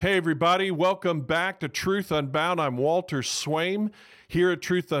Hey, everybody, welcome back to Truth Unbound. I'm Walter Swaim. Here at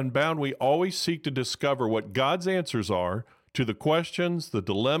Truth Unbound, we always seek to discover what God's answers are to the questions, the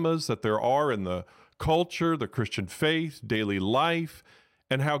dilemmas that there are in the culture, the Christian faith, daily life,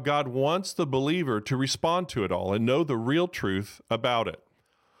 and how God wants the believer to respond to it all and know the real truth about it.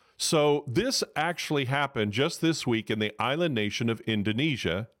 So, this actually happened just this week in the island nation of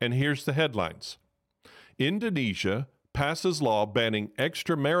Indonesia, and here's the headlines. Indonesia passes law banning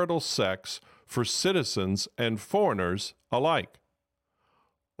extramarital sex for citizens and foreigners alike.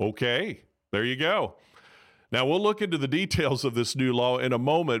 Okay, there you go. Now, we'll look into the details of this new law in a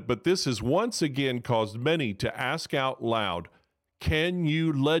moment, but this has once again caused many to ask out loud, can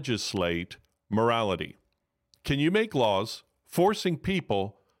you legislate morality? Can you make laws forcing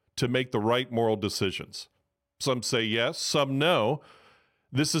people to make the right moral decisions? Some say yes, some no.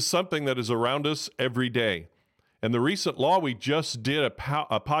 This is something that is around us every day. And the recent law we just did a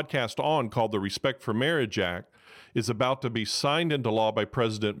podcast on called the Respect for Marriage Act is about to be signed into law by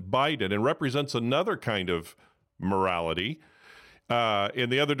President Biden and represents another kind of morality in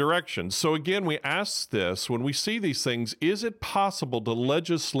the other direction. So again, we ask this, when we see these things, is it possible to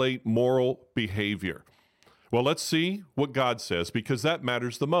legislate moral behavior? Well, let's see what God says, because that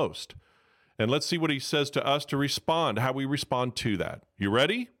matters the most. And let's see what he says to us to respond, how we respond to that. You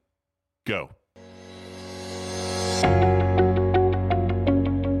ready? Go.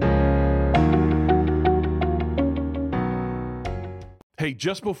 Hey,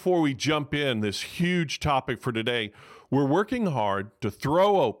 just before we jump in this huge topic for today, we're working hard to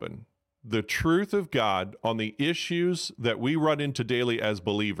throw open the truth of God on the issues that we run into daily as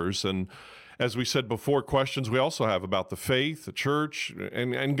believers. And as we said before, questions we also have about the faith, the church,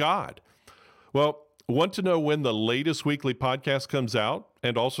 and God. Well, want to know when the latest weekly podcast comes out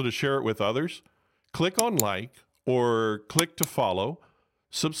and also to share it with others? Click on like or click to follow,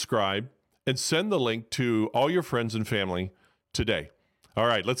 subscribe, and send the link to all your friends and family today. All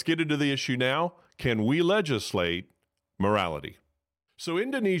right, let's get into the issue now. Can we legislate morality? So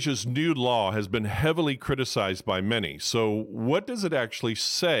Indonesia's new law has been heavily criticized by many. So what does it actually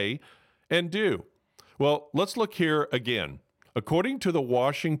say and do? Well, let's look here again. According to the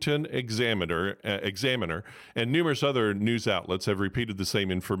Washington Examiner, and numerous other news outlets have repeated the same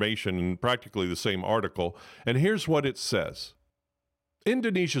information in practically the same article, and here's what it says.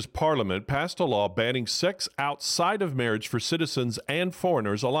 Indonesia's parliament passed a law banning sex outside of marriage for citizens and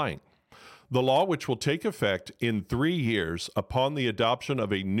foreigners alike. The law, which will take effect in 3 years upon the adoption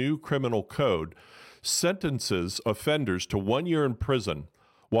of a new criminal code, sentences offenders to 1 year in prison,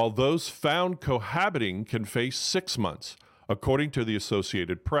 while those found cohabiting can face 6 months, according to the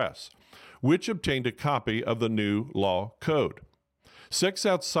Associated Press, which obtained a copy of the new law code. Sex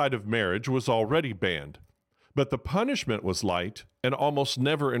outside of marriage was already banned, but the punishment was light and almost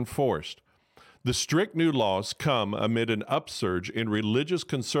never enforced. The strict new laws come amid an upsurge in religious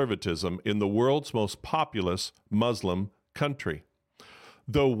conservatism in the world's most populous Muslim country.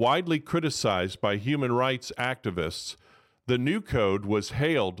 Though widely criticized by human rights activists, the new code was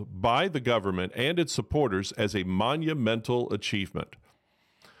hailed by the government and its supporters as a monumental achievement.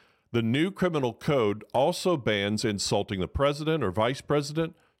 The new criminal code also bans insulting the president or vice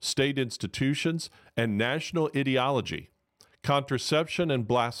president, state institutions, and national ideology. Contraception and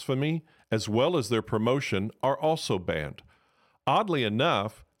blasphemy, as well as their promotion, are also banned. Oddly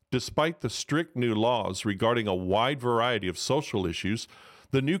enough, despite the strict new laws regarding a wide variety of social issues,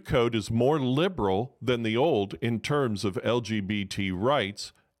 the new code is more liberal than the old in terms of LGBT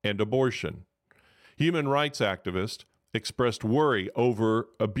rights and abortion. Human rights activists expressed worry over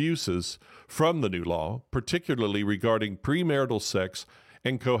abuses from the new law, particularly regarding premarital sex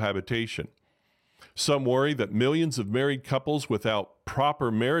and cohabitation. Some worry that millions of married couples without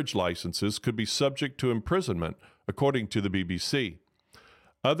proper marriage licenses could be subject to imprisonment, according to the BBC.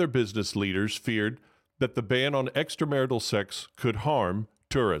 Other business leaders feared that the ban on extramarital sex could harm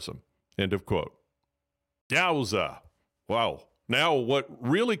tourism. End of quote. Yowza. Wow. Now, what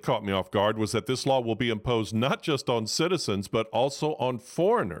really caught me off guard was that this law will be imposed not just on citizens, but also on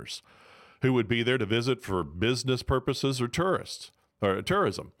foreigners who would be there to visit for business purposes or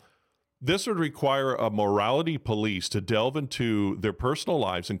tourism. This would require a morality police to delve into their personal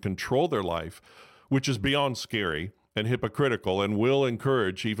lives and control their life, which is beyond scary and hypocritical and will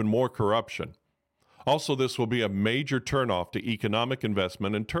encourage even more corruption. Also, this will be a major turnoff to economic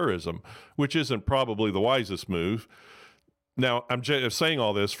investment and tourism, which isn't probably the wisest move. Now, I'm just saying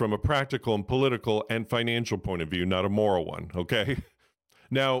all this from a practical and political and financial point of view, not a moral one, okay?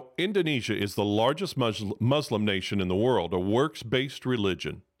 Now, Indonesia is the largest Muslim nation in the world, a works-based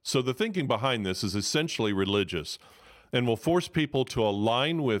religion. So the thinking behind this is essentially religious. and will force people to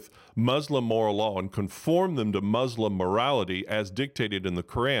align with Muslim moral law and conform them to Muslim morality as dictated in the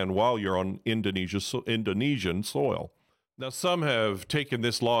Quran while you're on Indonesian soil. Now, some have taken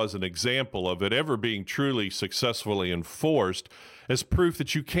this law as an example of it ever being truly successfully enforced as proof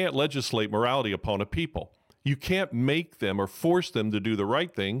that you can't legislate morality upon a people. You can't make them or force them to do the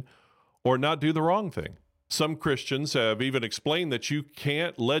right thing or not do the wrong thing. Some Christians have even explained that you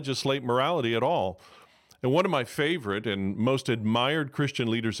can't legislate morality at all. And one of my favorite and most admired Christian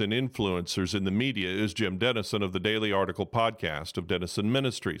leaders and influencers in the media is Jim Denison of the Daily Article podcast of Denison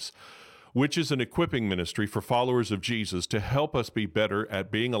Ministries, which is an equipping ministry for followers of Jesus to help us be better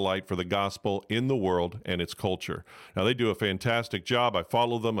at being a light for the gospel in the world and its culture. Now, they do a fantastic job. I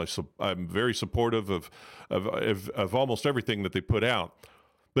follow them. I'm very supportive of almost everything that they put out.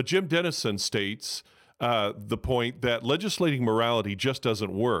 But Jim Denison states the point that legislating morality just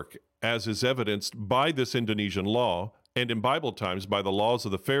doesn't work, as is evidenced by this Indonesian law, and in Bible times by the laws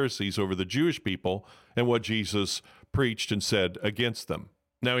of the Pharisees over the Jewish people and what Jesus preached and said against them.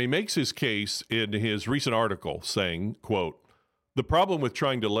 Now, he makes his case in his recent article saying, quote, "The problem with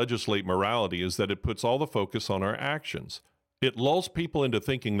trying to legislate morality is that it puts all the focus on our actions. It lulls people into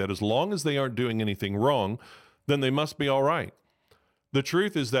thinking that as long as they aren't doing anything wrong, then they must be all right. The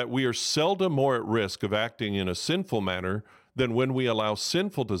truth is that we are seldom more at risk of acting in a sinful manner than when we allow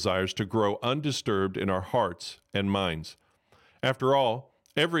sinful desires to grow undisturbed in our hearts and minds. After all,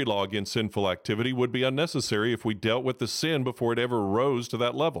 every law against sinful activity would be unnecessary if we dealt with the sin before it ever rose to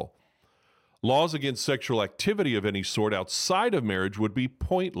that level. Laws against sexual activity of any sort outside of marriage would be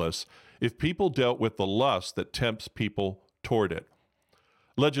pointless if people dealt with the lust that tempts people toward it.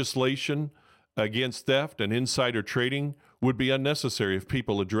 Legislation against theft and insider trading would be unnecessary if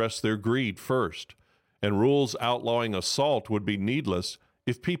people addressed their greed first. And rules outlawing assault would be needless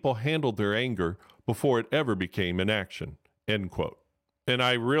if people handled their anger before it ever became an action." End quote. And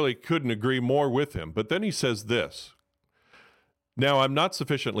I really couldn't agree more with him. But then he says this, "Now, I'm not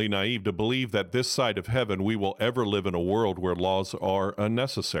sufficiently naive to believe that this side of heaven we will ever live in a world where laws are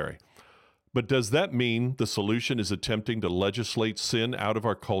unnecessary. But does that mean the solution is attempting to legislate sin out of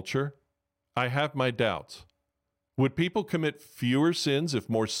our culture? I have my doubts. Would people commit fewer sins if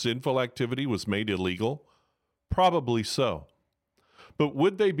more sinful activity was made illegal? Probably so. But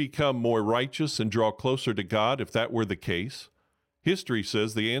would they become more righteous and draw closer to God if that were the case? History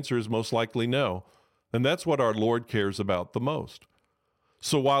says the answer is most likely no, and that's what our Lord cares about the most.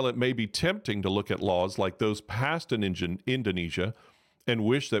 So while it may be tempting to look at laws like those passed in Indonesia and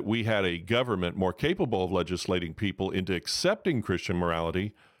wish that we had a government more capable of legislating people into accepting Christian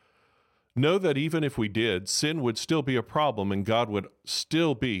morality, know that even if we did, sin would still be a problem and God would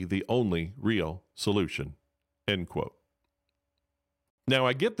still be the only real solution." End quote. Now,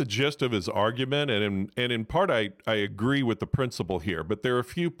 I get the gist of his argument, and in part I agree with the principle here, but there are a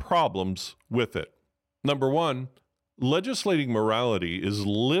few problems with it. Number one, legislating morality is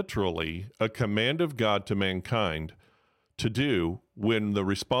literally a command of God to mankind to do with the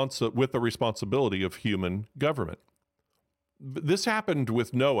responsibility of human government. This happened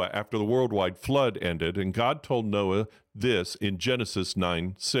with Noah after the worldwide flood ended, and God told Noah this in Genesis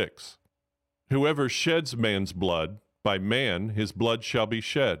 9:6. "Whoever sheds man's blood, by man his blood shall be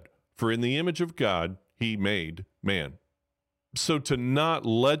shed, for in the image of God he made man." So to not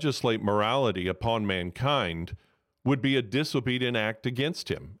legislate morality upon mankind would be a disobedient act against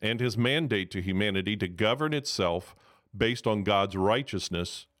him and his mandate to humanity to govern itself based on God's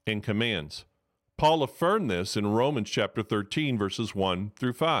righteousness and commands. Paul affirmed this in Romans chapter 13, verses 1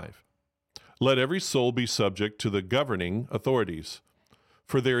 through 5. "Let every soul be subject to the governing authorities,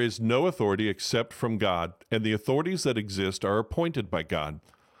 for there is no authority except from God, and the authorities that exist are appointed by God.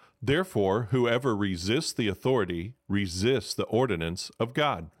 Therefore, whoever resists the authority resists the ordinance of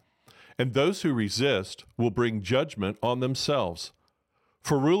God, and those who resist will bring judgment on themselves.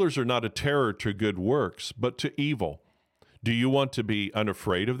 For rulers are not a terror to good works, but to evil. Do you want to be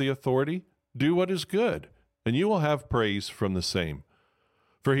unafraid of the authority? Do what is good, and you will have praise from the same.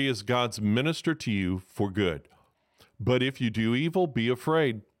 For he is God's minister to you for good. But if you do evil, be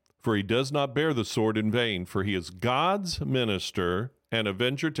afraid, for he does not bear the sword in vain, for he is God's minister and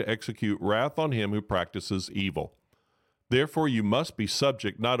avenger to execute wrath on him who practices evil. Therefore you must be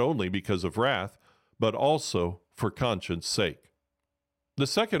subject not only because of wrath, but also for conscience sake." The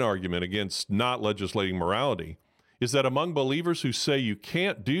second argument against not legislating morality is that among believers who say you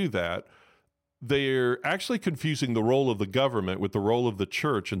can't do that, they're actually confusing the role of the government with the role of the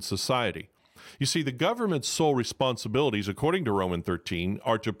church and society. You see, the government's sole responsibilities, according to Romans 13,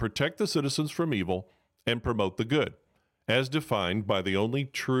 are to protect the citizens from evil and promote the good, as defined by the only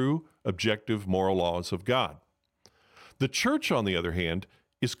true, objective moral laws of God. The church, on the other hand,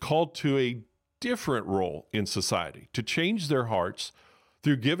 is called to a different role in society, to change their hearts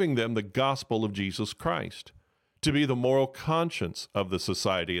through giving them the gospel of Jesus Christ, to be the moral conscience of the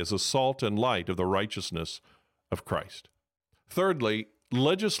society as a salt and light of the righteousness of Christ. Thirdly,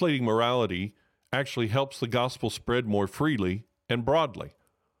 legislating morality actually helps the gospel spread more freely and broadly.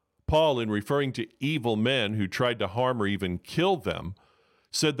 Paul, in referring to evil men who tried to harm or even kill them,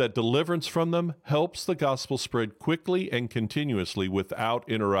 said that deliverance from them helps the gospel spread quickly and continuously without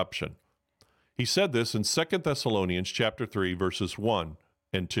interruption. He said this in 2 Thessalonians chapter 3, verses 1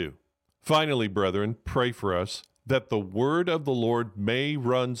 and 2. Finally, brethren, pray for us that the word of the Lord may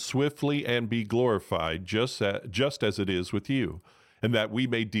run swiftly and be glorified, just as it is with you, and that we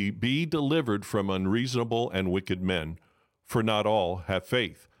may be delivered from unreasonable and wicked men, for not all have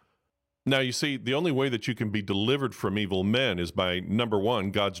faith. Now, you see, the only way that you can be delivered from evil men is by, number one,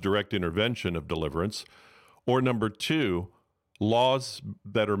 God's direct intervention of deliverance, or number two, laws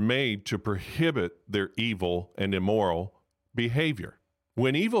that are made to prohibit their evil and immoral behavior.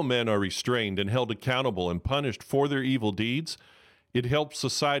 When evil men are restrained and held accountable and punished for their evil deeds, it helps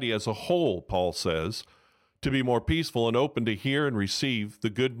society as a whole, Paul says, to be more peaceful and open to hear and receive the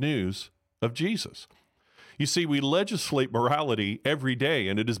good news of Jesus. You see, we legislate morality every day,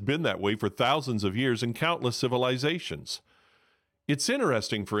 and it has been that way for thousands of years in countless civilizations. It's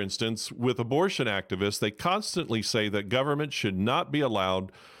interesting, for instance, with abortion activists, they constantly say that government should not be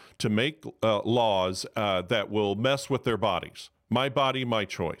allowed to make laws that will mess with their bodies. My body, my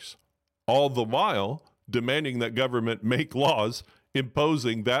choice. All the while demanding that government make laws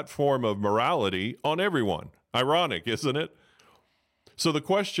imposing that form of morality on everyone. Ironic, isn't it? So the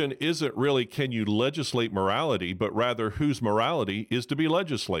question isn't really, can you legislate morality, but rather whose morality is to be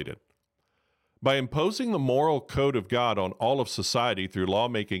legislated? By imposing the moral code of God on all of society through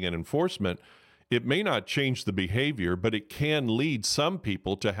lawmaking and enforcement, it may not change the behavior, but it can lead some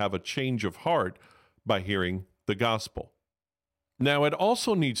people to have a change of heart by hearing the gospel. Now, it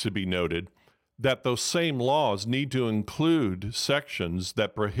also needs to be noted that those same laws need to include sections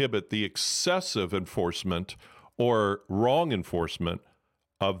that prohibit the excessive enforcement or wrong enforcement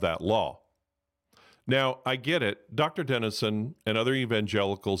of that law. Now, I get it. Dr. Dennison and other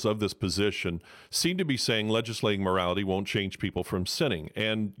evangelicals of this position seem to be saying legislating morality won't change people from sinning,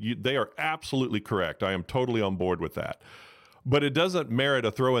 and they are absolutely correct. I am totally on board with that. But it doesn't merit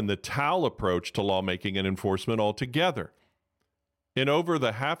a throw-in-the-towel approach to lawmaking and enforcement altogether. In over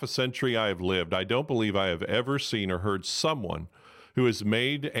the half a century I have lived, I don't believe I have ever seen or heard someone who has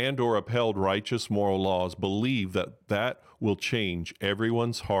made and or upheld righteous moral laws believe that that will change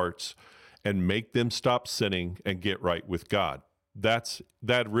everyone's hearts and make them stop sinning and get right with God. That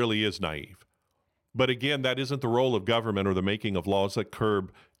really is naive. But again, that isn't the role of government or the making of laws that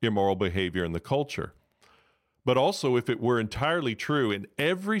curb immoral behavior in the culture. But also, if it were entirely true in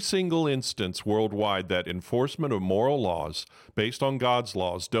every single instance worldwide that enforcement of moral laws based on God's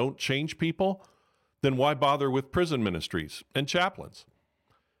laws don't change people, then why bother with prison ministries and chaplains?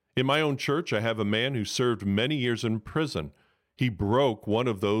 In my own church, I have a man who served many years in prison. He broke one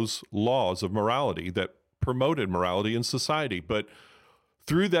of those laws of morality that promoted morality in society. But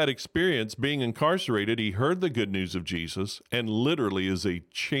through that experience, being incarcerated, he heard the good news of Jesus and literally is a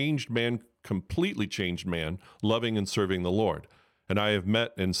changed man, completely changed man, loving and serving the Lord. And I have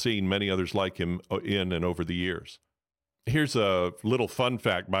met and seen many others like him in and over the years. Here's a little fun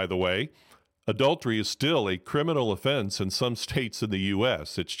fact, by the way. Adultery is still a criminal offense in some states in the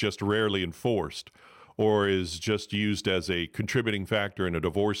U.S. It's just rarely enforced, or is just used as a contributing factor in a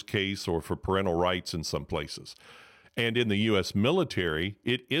divorce case or for parental rights in some places. And in the U.S. military,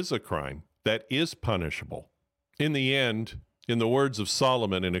 it is a crime that is punishable. In the end, in the words of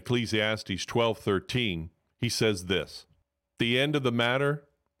Solomon in Ecclesiastes 12:13, he says this, "The end of the matter,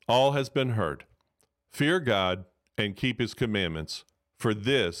 all has been heard. Fear God and keep his commandments, for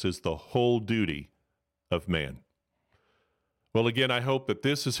this is the whole duty of man." Well, again, I hope that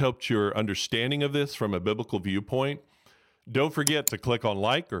this has helped your understanding of this from a biblical viewpoint. Don't forget to click on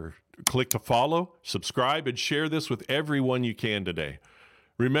like or click to follow, subscribe, and share this with everyone you can today.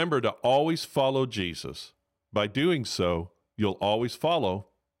 Remember to always follow Jesus. By doing so, you'll always follow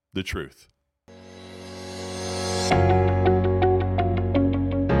the truth.